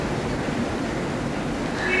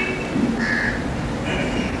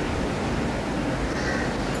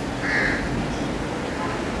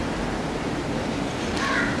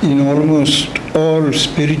In almost all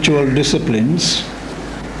spiritual disciplines,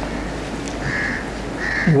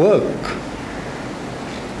 work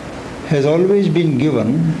has always been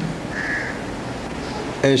given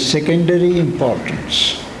a secondary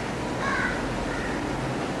importance,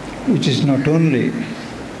 which is not only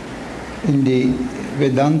in the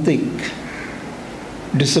Vedantic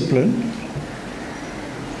discipline,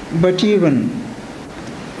 but even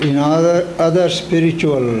in other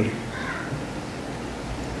spiritual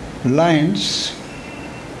lines.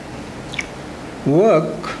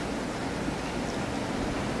 Work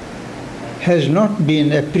has not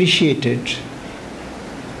been appreciated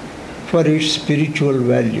for its spiritual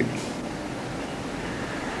value.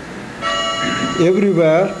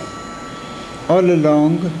 Everywhere, all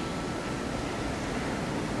along,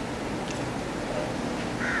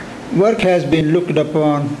 work has been looked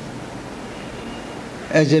upon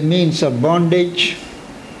as a means of bondage,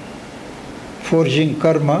 forging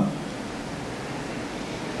karma,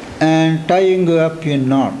 and tying up in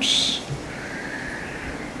knots.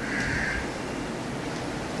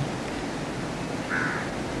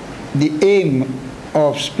 The aim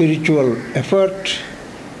of spiritual effort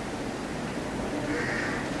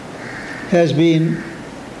has been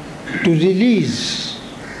to release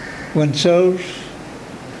oneself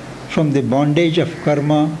from the bondage of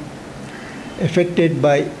karma affected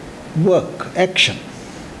by work, action,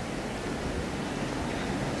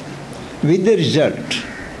 with the result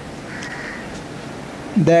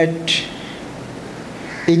that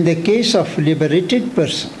in the case of liberated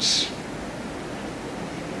persons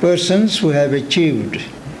who have achieved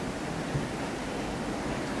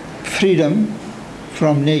freedom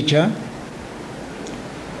from nature,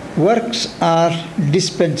 works are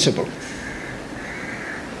dispensable.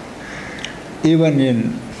 Even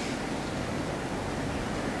in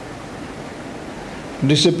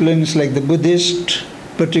disciplines like the Buddhist,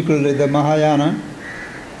 particularly the Mahayana,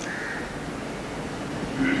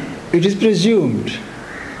 it is presumed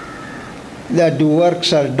that the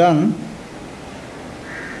works are done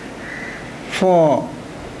for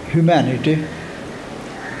humanity,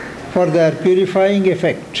 for their purifying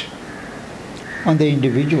effect on the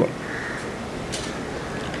individual.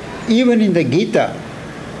 Even in the Gita,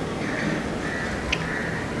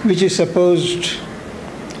 which is supposed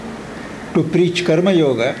to preach karma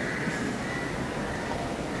yoga,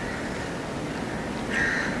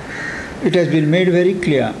 it has been made very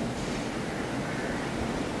clear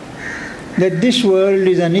that this world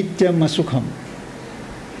is anityam asukham,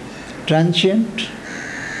 transient,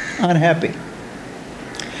 unhappy.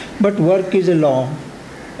 But work is a law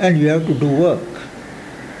and you have to do work.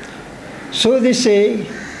 So they say,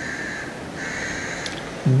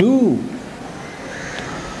 do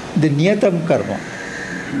the niyatam karma.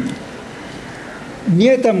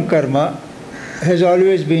 Niyatam karma has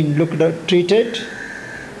always been treated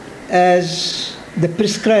as the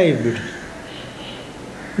prescribed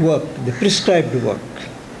work,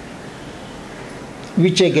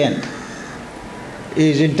 which again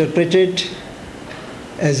is interpreted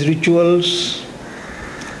as rituals,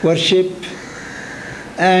 worship,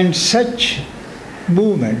 and such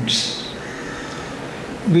movements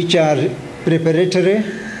which are preparatory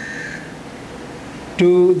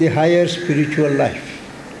to the higher spiritual life.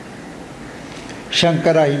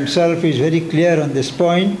 Shankara himself is very clear on this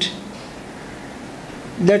point,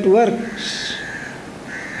 that works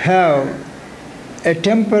have a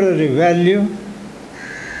temporary value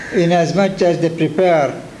inasmuch as they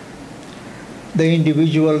prepare the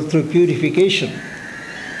individual through purification.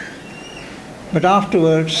 But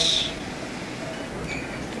afterwards,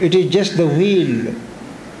 it is just the wheel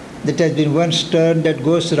that has been once turned that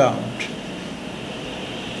goes round.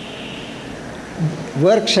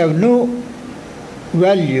 Works have no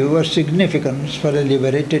value or significance for a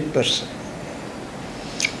liberated person.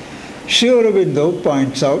 Sri Aurobindo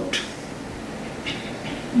points out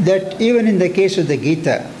that even in the case of the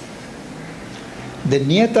Gita, the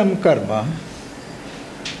niyatam karma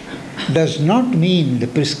does not mean the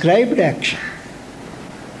prescribed action.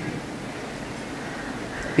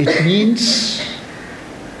 It means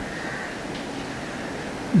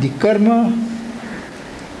the karma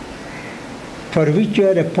for which you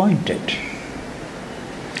are appointed.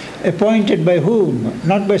 Appointed by whom?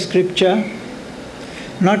 Not by scripture,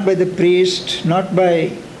 not by the priest, not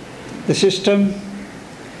by the system,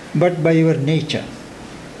 but by your nature.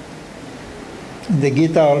 In the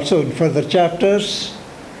Gita also, in further chapters,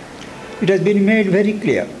 it has been made very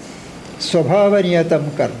clear. Svabhava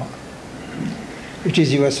niyatam karma. It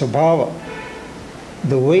is your svabhava,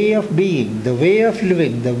 the way of being, the way of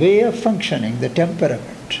living, the way of functioning, the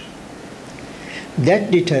temperament.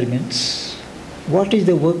 That determines what is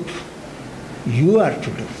the work you are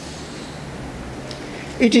to do.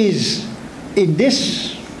 It is in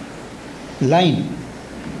this line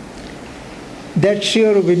that Sri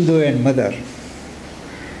Aurobindo and Mother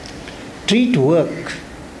treat work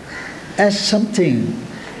as something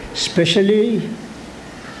specially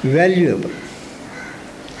valuable.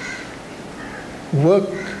 Work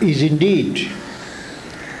is indeed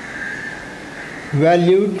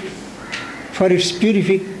valued for its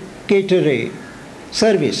purificatory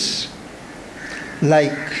service,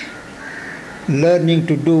 like learning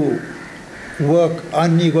to do work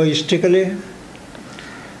unegoistically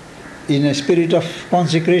in a spirit of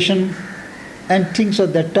consecration and things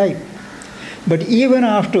of that type. But even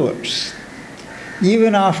afterwards,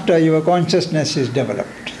 even after your consciousness is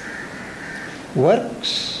developed,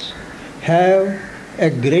 works have a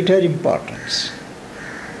greater importance.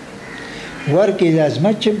 Work is as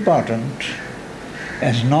much important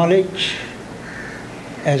as knowledge,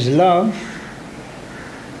 as love,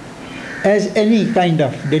 as any kind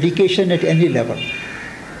of dedication at any level.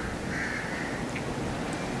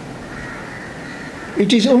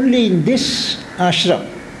 It is only in this ashram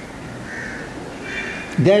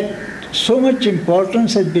that so much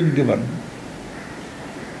importance has been given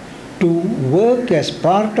to work as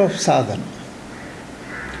part of sadhana,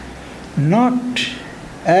 not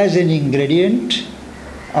as an ingredient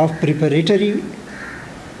of preparatory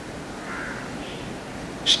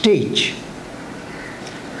stage.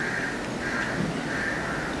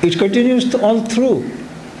 It continues all through.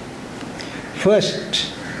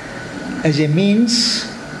 First, as a means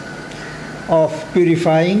of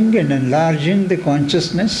purifying and enlarging the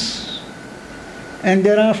consciousness, and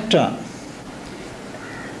thereafter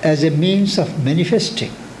as a means of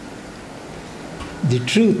manifesting the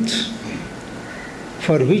truth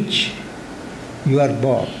for which you are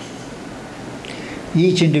born.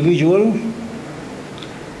 Each individual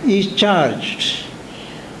is charged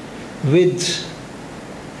with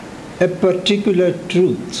a particular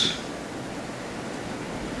truth.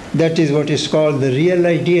 That is what is called the real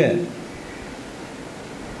idea.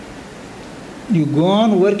 You go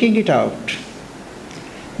on working it out.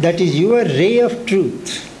 That is your ray of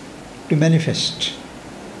truth to manifest.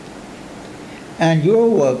 And your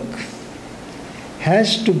work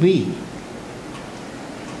has to be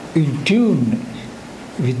in tune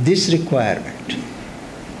with this requirement.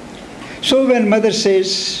 So when Mother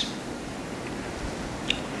says,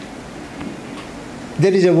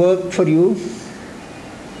 there is a work for you,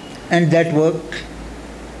 and that work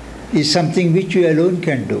is something which you alone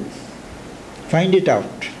can do. Find it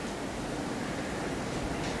out.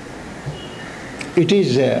 It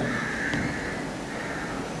is a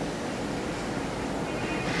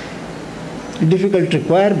difficult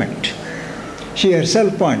requirement. She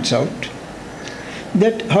herself points out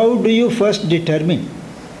that how do you first determine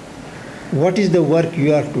what is the work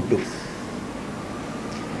you are to do?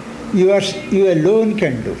 You alone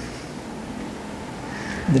can do.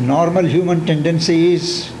 The normal human tendency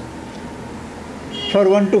is for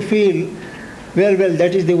one to feel, well,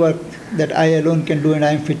 that is the work that I alone can do and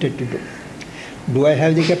I am fitted to do. Do I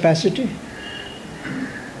have the capacity?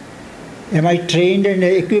 Am I trained and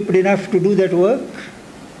equipped enough to do that work?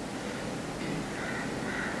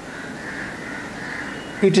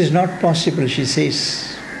 It is not possible, she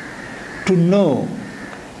says, to know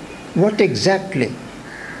what exactly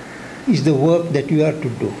is the work that you are to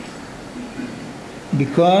do,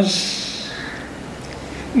 because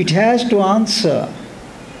it has to answer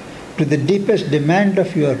to the deepest demand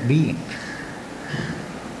of your being.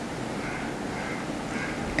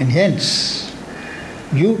 And hence,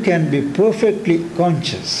 you can be perfectly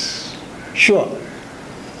conscious, sure,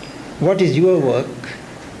 what is your work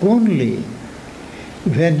only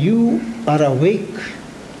when you are awake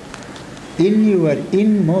in your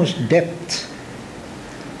inmost depth.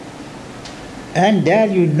 And there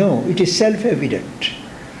you know, it is self-evident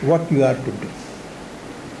what you are to do.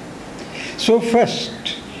 So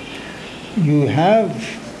first, you have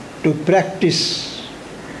to practice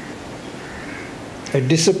a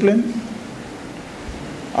discipline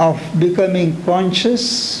of becoming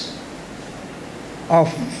conscious of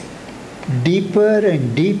deeper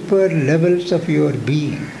and deeper levels of your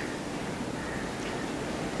being,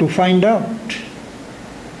 to find out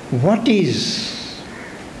what is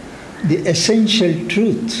the essential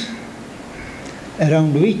truth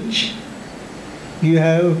around which you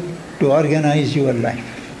have to organize your life.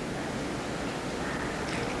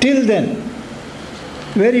 Till then,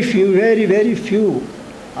 very few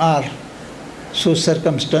are so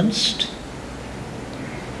circumstanced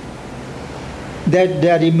that they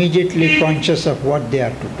are immediately conscious of what they are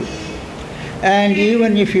to do. And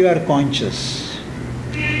even if you are conscious,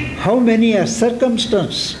 how many are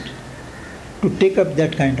circumstanced to take up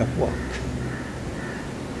that kind of work?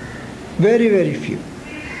 Very, very few.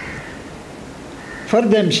 For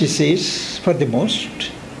them, she says, for the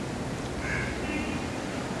most,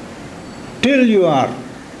 till you are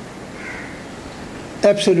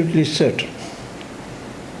absolutely certain,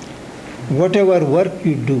 whatever work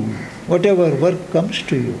you do, whatever work comes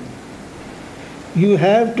to you, you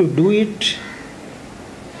have to do it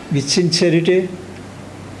with sincerity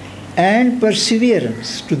and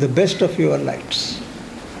perseverance to the best of your lights.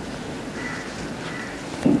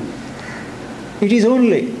 It is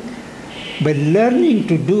only by learning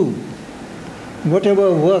to do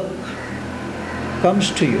whatever work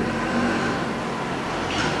comes to you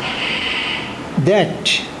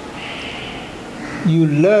that you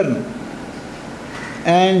learn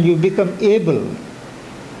and you become able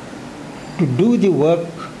to do the work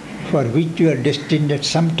for which you are destined at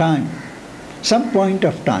some time, some point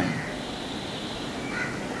of time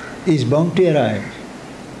is bound to arrive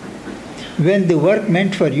when the work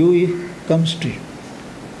meant for you comes to you.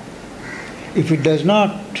 If it does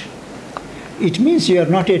not, it means you are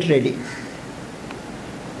not yet ready.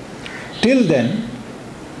 Till then,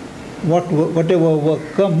 whatever work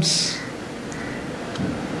comes,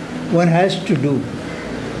 one has to do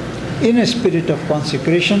in a spirit of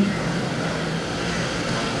consecration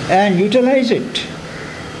and utilize it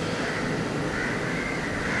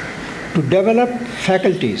to develop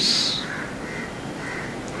faculties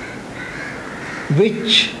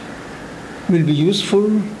which will be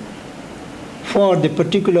useful for the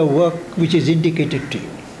particular work which is indicated to you.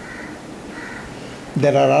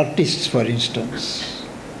 There are artists, for instance,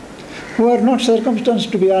 who are not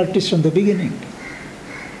circumstanced to be artists from the beginning.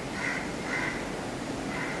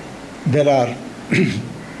 There are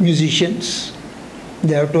musicians,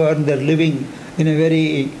 they have to earn their living in a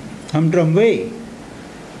very humdrum way.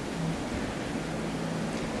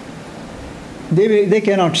 They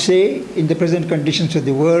cannot say, in the present conditions of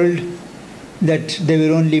the world, that they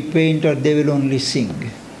will only paint or they will only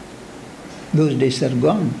sing. Those days are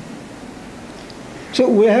gone. So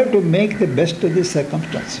we have to make the best of the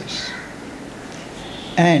circumstances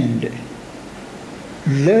and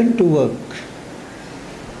learn to work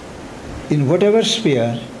in whatever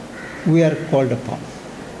sphere we are called upon.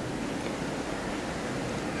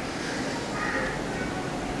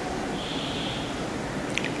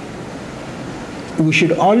 We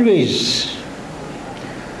should always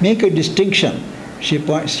make a distinction, she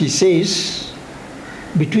says,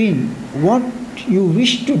 between what you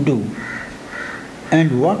wish to do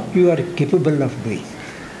and what you are capable of doing.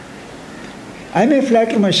 I may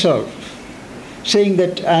flatter myself saying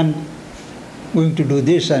that I am going to do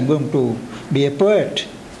this, I am going to be a poet,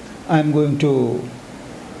 I am going to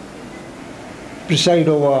preside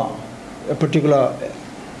over a particular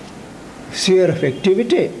sphere of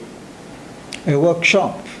activity, a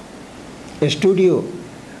workshop, a studio.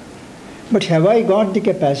 But have I got the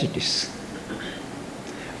capacities?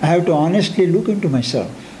 I have to honestly look into myself.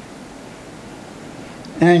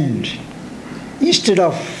 And instead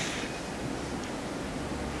of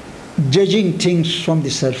judging things from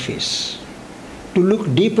the surface, to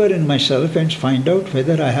look deeper in myself and find out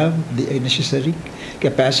whether I have the necessary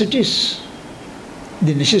capacities,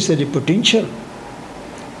 the necessary potential.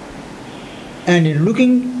 And in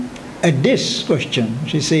looking at this question,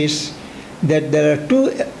 she says that there are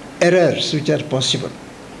two errors which are possible.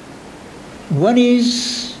 One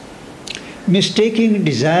is mistaking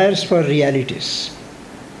desires for realities.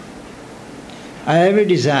 I have a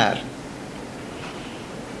desire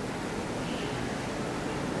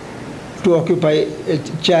to occupy a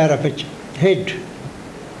chair of a head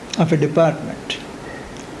of a department.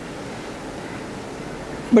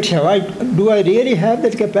 But do I really have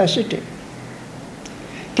that capacity?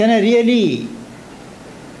 Can I really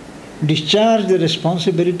discharge the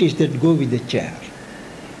responsibilities that go with the chair?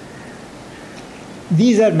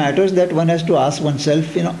 These are matters that one has to ask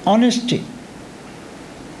oneself in honesty.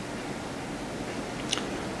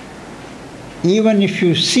 Even if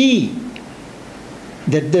you see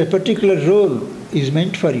that the particular role is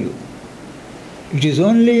meant for you, it is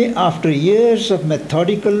only after years of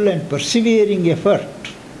methodical and persevering effort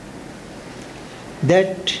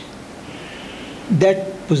that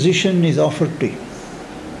that position is offered to you.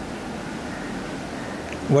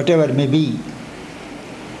 Whatever may be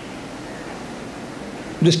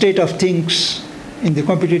the state of things in the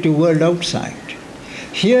competitive world outside,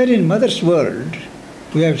 here in Mother's world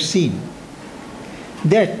we have seen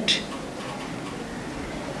that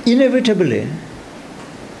inevitably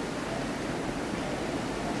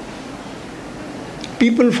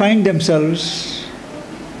people find themselves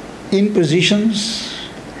in positions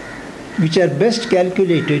which are best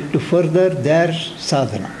calculated to further their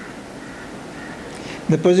sadhana.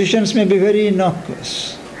 The positions may be very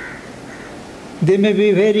innocuous. They may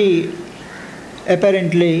be very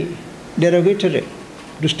apparently derogatory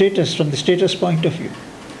to status from the status point of view.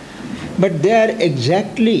 But they are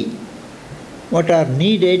exactly what are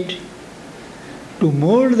needed to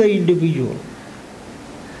mold the individual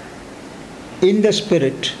in the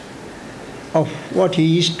spirit of what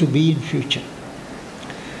he is to be in future.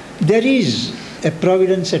 There is a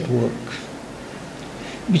providence at work,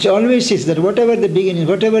 which always is that whatever the beginning,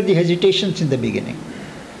 whatever the hesitations in the beginning,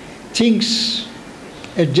 things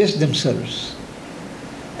adjust themselves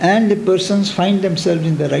and the persons find themselves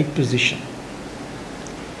in the right position.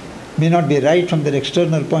 May not be right from their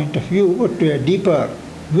external point of view, but to a deeper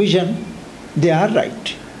vision, they are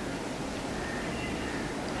right.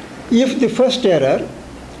 If the first error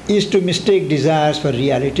is to mistake desires for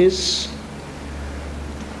realities,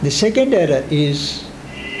 the second error is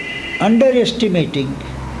underestimating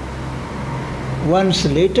one's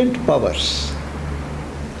latent powers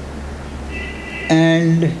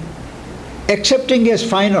and accepting as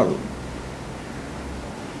final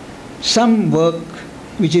some work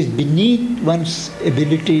which is beneath one's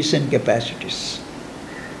abilities and capacities.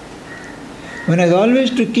 One has always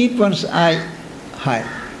to keep one's eye high,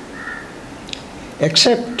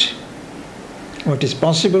 accept what is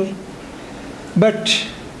possible, but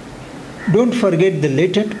don't forget the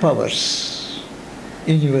latent powers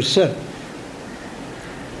in yourself.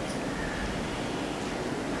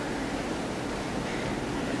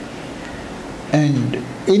 And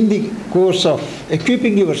in the course of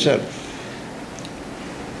equipping yourself,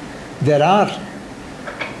 there are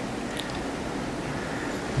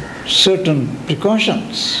certain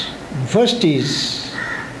precautions. First is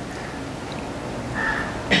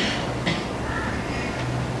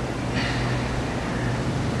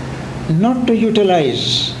not to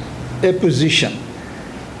utilize a position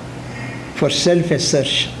for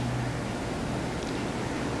self-assertion.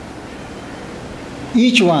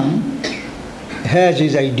 Each one has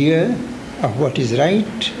his idea of what is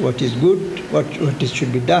right, what is good, what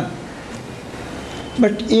should be done.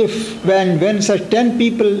 But if when such 10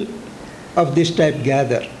 people of this type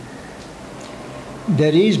gather,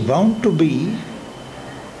 there is bound to be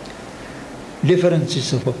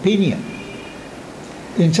differences of opinion.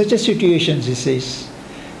 In such a situation, he says,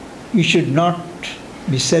 you should not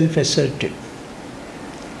be self-assertive.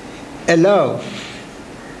 Allow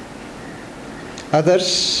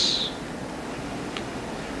others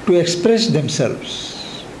to express themselves.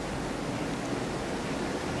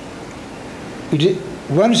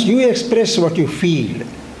 Once you express what you feel,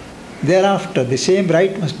 thereafter the same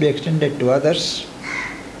right must be extended to others,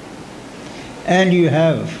 and you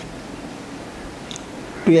have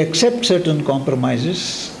to accept certain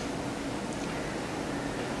compromises,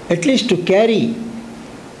 at least to carry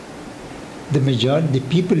the majority, the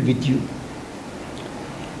people with you.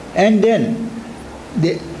 And then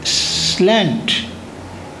the slant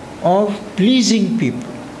of pleasing people,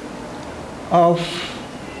 of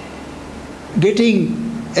getting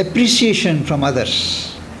appreciation from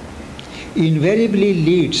others, invariably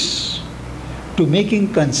leads to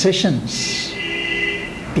making concessions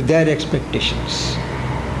to their expectations.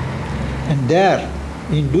 And there,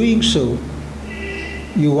 in doing so,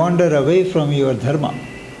 you wander away from your dharma.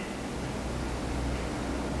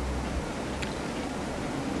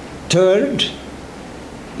 Third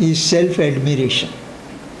is self-admiration.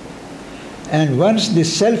 And once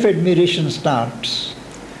this self-admiration starts,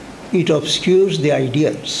 it obscures the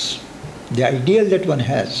ideals. The ideal that one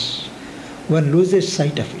has, one loses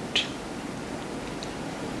sight of it.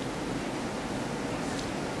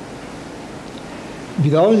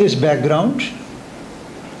 With all this background,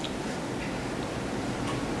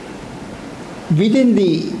 within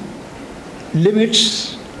the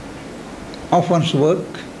limits of one's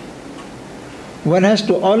work, one has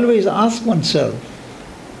to always ask oneself,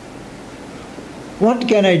 what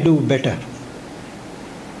can I do better?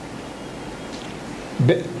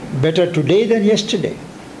 Better today than yesterday.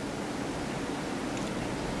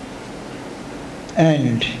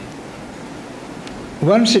 And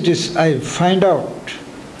once I find out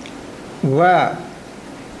where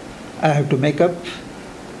I have to make up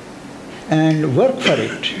and work for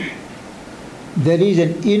it, there is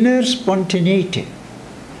an inner spontaneity.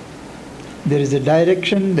 There is a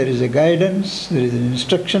direction, there is a guidance, there is an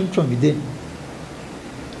instruction from within.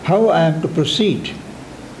 How I am to proceed.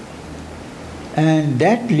 And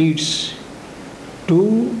that leads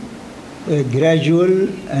to a gradual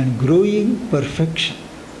and growing perfection.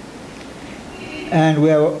 And we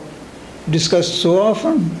have discussed so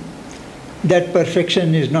often that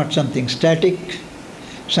perfection is not something static,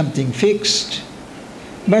 something fixed,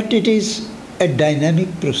 but it is a dynamic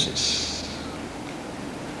process.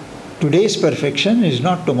 Today's perfection is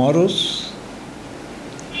not tomorrow's,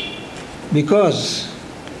 because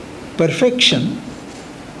perfection,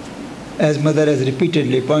 as Mother has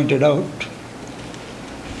repeatedly pointed out,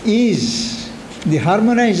 is the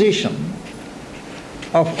harmonization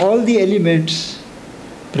of all the elements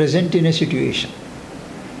present in a situation.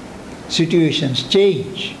 Situations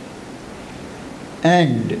change,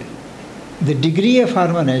 and the degree of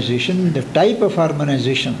harmonization, the type of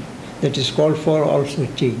harmonization that is called for also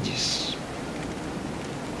changes.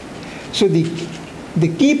 So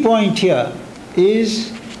the key point here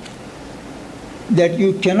is that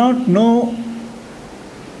you cannot know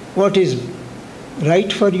what is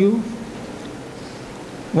right for you,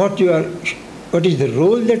 what is the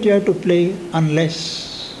role that you have to play,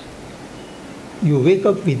 unless you wake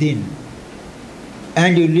up within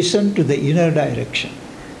and you listen to the inner direction.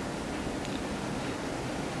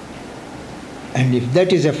 And if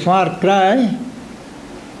that is a far cry,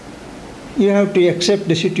 you have to accept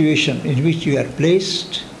the situation in which you are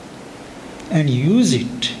placed and use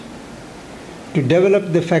it to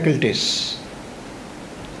develop the faculties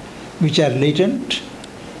which are latent,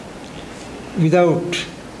 without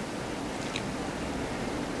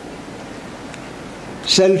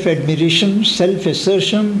self-admiration,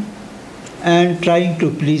 self-assertion, and trying to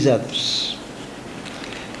please others.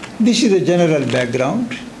 This is the general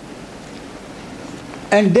background.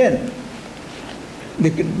 And then the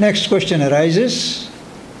next question arises: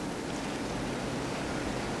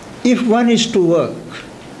 if one is to work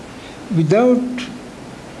without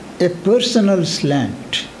a personal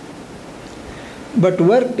slant, but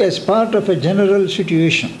work as part of a general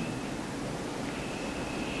situation,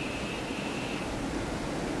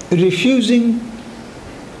 refusing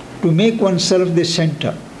to make oneself the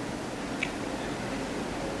center,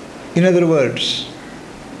 in other words,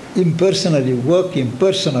 impersonally, work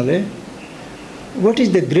impersonally, what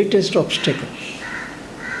is the greatest obstacle?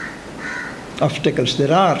 Obstacles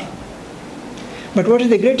there are, but what is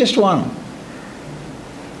the greatest one?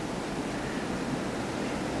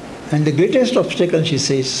 And the greatest obstacle, she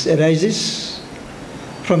says, arises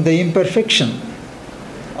from the imperfection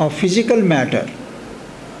of physical matter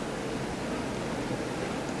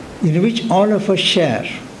in which all of us share.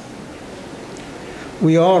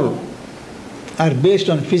 We all are based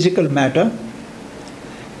on physical matter,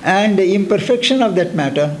 and the imperfection of that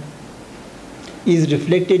matter is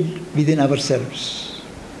reflected within ourselves.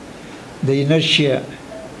 The inertia,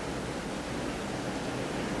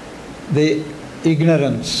 the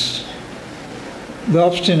ignorance, the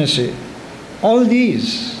obstinacy, all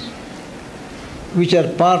these which are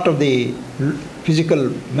part of the physical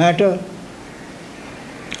matter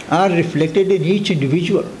are reflected in each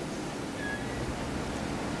individual.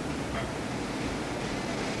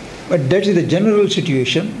 But that is the general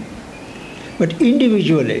situation. But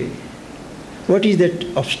individually, what is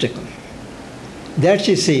that obstacle? That,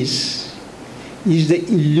 she says, is the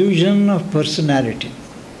illusion of personality.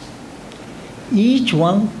 Each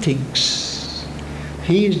one thinks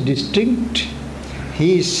he is distinct,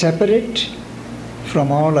 he is separate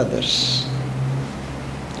from all others.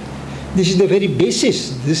 This is the very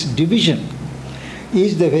basis, this division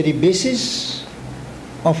is the very basis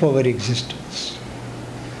of our existence.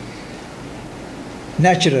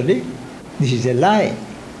 Naturally, this is a lie,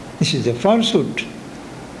 this is a falsehood.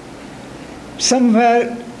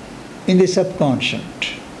 Somewhere in the subconscious,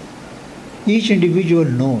 each individual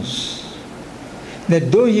knows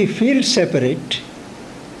that though he feels separate,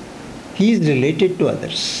 he is related to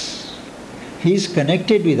others. He is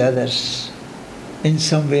connected with others in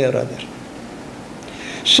some way or other.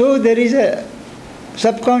 So there is a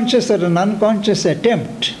subconscious or an unconscious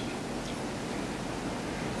attempt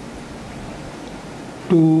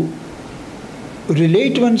to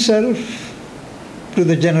relate oneself to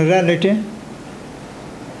the generality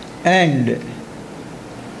and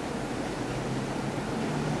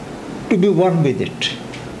to be one with it.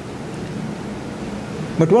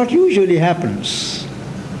 But what usually happens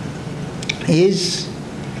is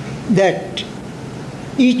that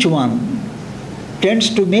each one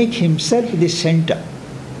tends to make himself the center.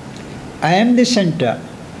 I am the center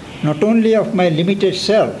not only of my limited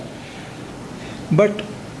self, but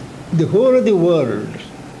the whole of the world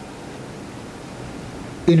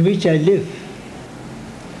in which I live.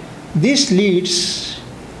 This leads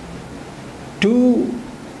to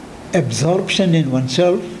absorption in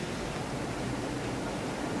oneself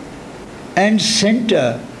and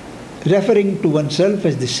center, referring to oneself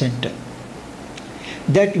as the center.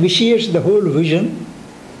 That vitiates the whole vision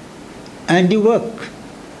and the work.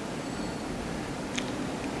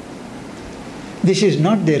 This is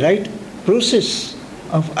not the right process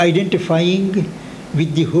of identifying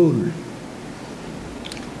with the whole.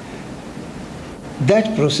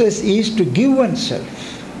 That process is to give oneself,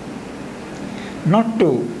 not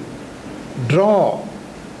to draw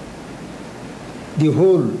the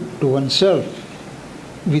whole to oneself,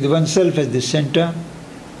 with oneself as the center,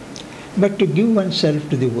 but to give oneself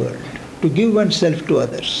to the world, to give oneself to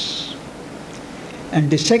others. And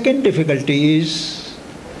the second difficulty is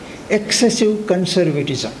excessive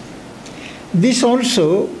conservatism. This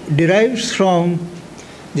also derives from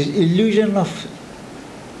the illusion of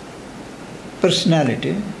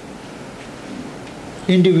personality,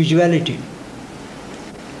 individuality.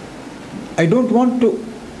 I don't want to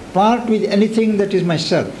part with anything that is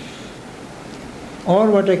myself, or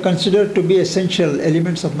what I consider to be essential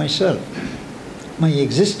elements of myself, my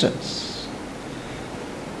existence.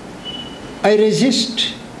 I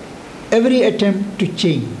resist every attempt to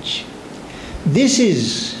change. This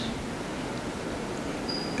is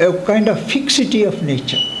a kind of fixity of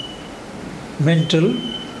nature, mental,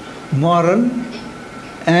 moral,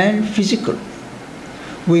 and physical.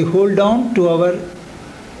 We hold on to our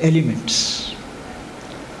elements,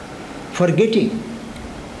 forgetting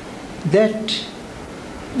that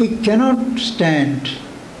we cannot stand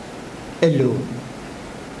alone.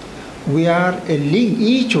 We are a link,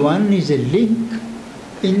 each one is a link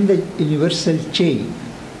in the universal chain.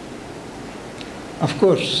 Of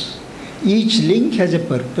course, each link has a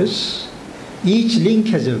purpose, each link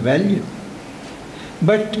has a value,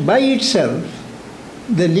 but by itself,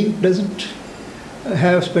 the link doesn't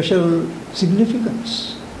have special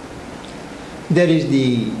significance. There is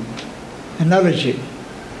the analogy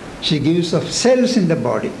she gives of cells in the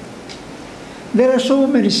body. There are so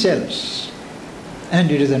many cells,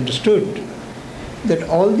 and it is understood that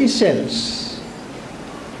all these cells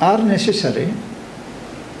are necessary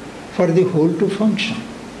for the whole to function.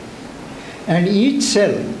 And each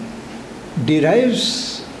cell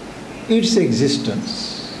derives its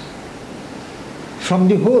existence from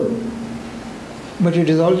the whole. But it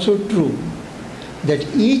is also true that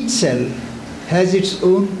each cell has its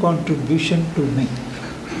own contribution to make.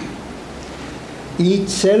 Each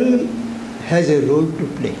cell has a role to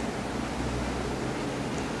play.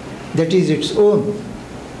 That is its own.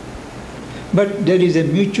 But there is a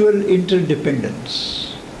mutual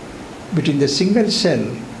interdependence between the single cell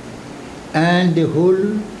and the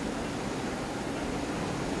whole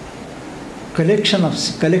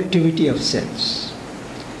collectivity of cells.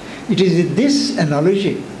 It is in this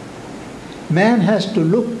analogy man has to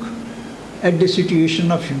look at the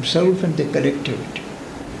situation of himself and the collectivity.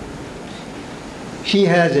 He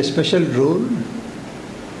has a special role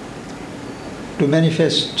to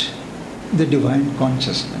manifest the divine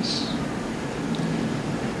consciousness.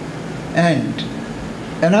 And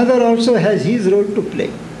another also has his role to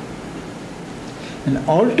play. And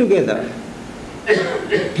all together,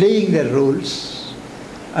 playing their roles,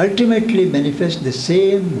 ultimately manifest the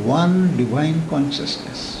same one divine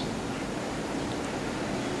consciousness.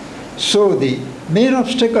 So the main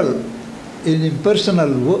obstacle in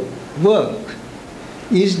impersonal work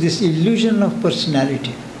is this illusion of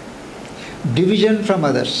personality, division from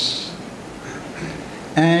others,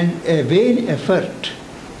 and a vain effort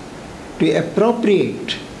to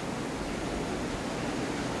appropriate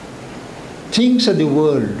things of the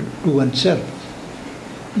world to oneself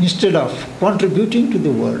instead of contributing to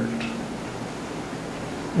the world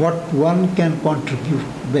what one can contribute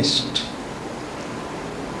best.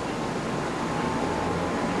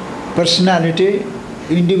 Personality,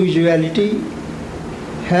 individuality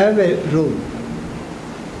have a role,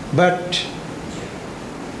 but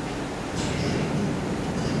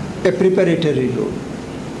a preparatory role.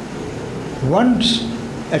 Once,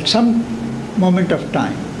 at some moment of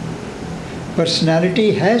time,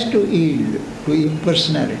 personality has to yield to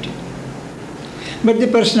impersonality. But the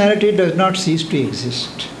personality does not cease to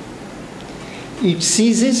exist. It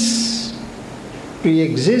ceases to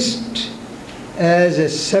exist as a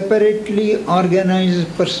separately organized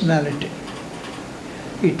personality.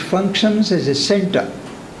 It functions as a center,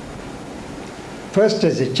 first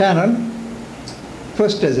as a channel,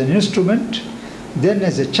 first as an instrument, then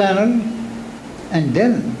as a channel, and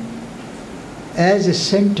then as a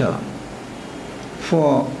center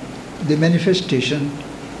for the manifestation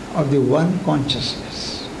of the one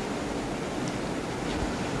consciousness.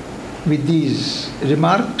 With these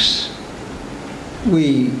remarks,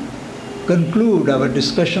 we conclude our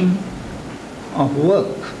discussion of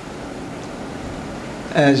work.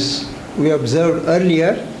 As we observed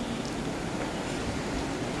earlier,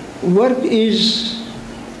 work is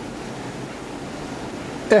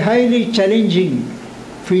a highly challenging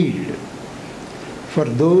field for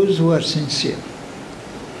those who are sincere.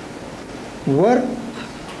 Work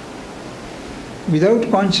without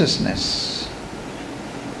consciousness,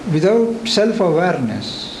 without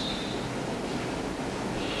self-awareness,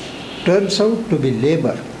 turns out to be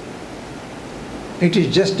labor. It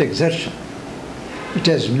is just exertion. It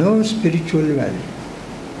has no spiritual value.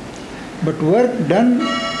 But work done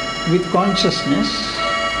with consciousness,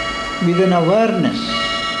 with an awareness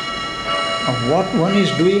of what one is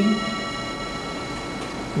doing,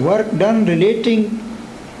 work done relating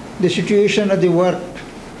the situation of the work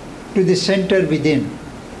to the center within,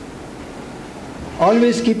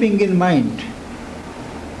 always keeping in mind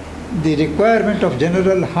the requirement of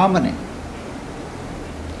general harmony,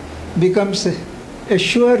 becomes a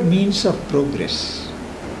sure means of progress.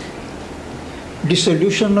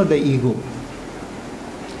 Dissolution of the ego.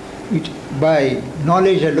 By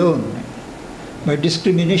knowledge alone, by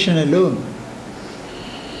discrimination alone,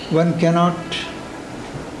 one cannot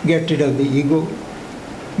get rid of the ego,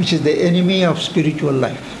 which is the enemy of spiritual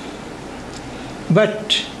life.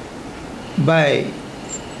 But by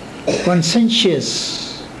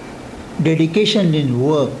conscientious dedication in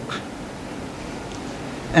work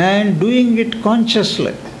and doing it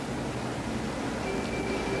consciously,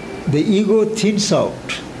 the ego thins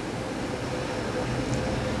out,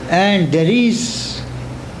 and there is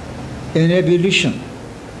an ebullition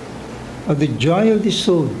of the joy of the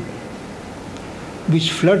soul,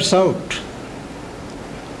 which floods out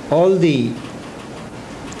all the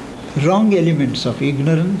wrong elements of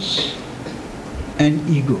ignorance and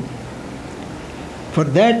ego. For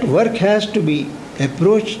that, work has to be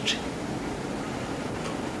approached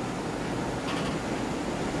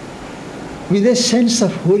with a sense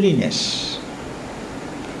of holiness.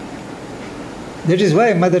 That is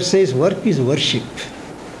why Mother says work is worship.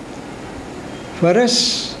 For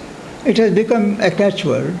us, it has become a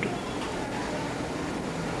catchword,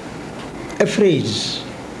 a phrase.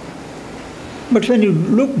 But when you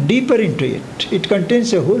look deeper into it, it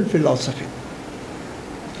contains a whole philosophy.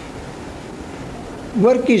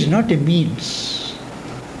 Work is not a means,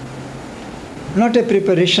 not a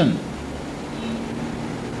preparation,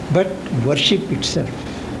 but worship itself.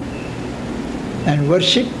 And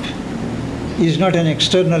worship is not an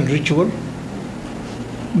external ritual,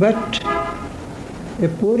 but a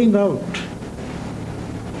pouring out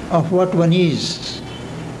of what one is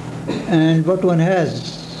and what one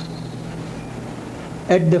has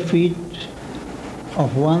at the feet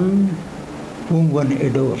of one whom one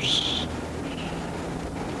adores.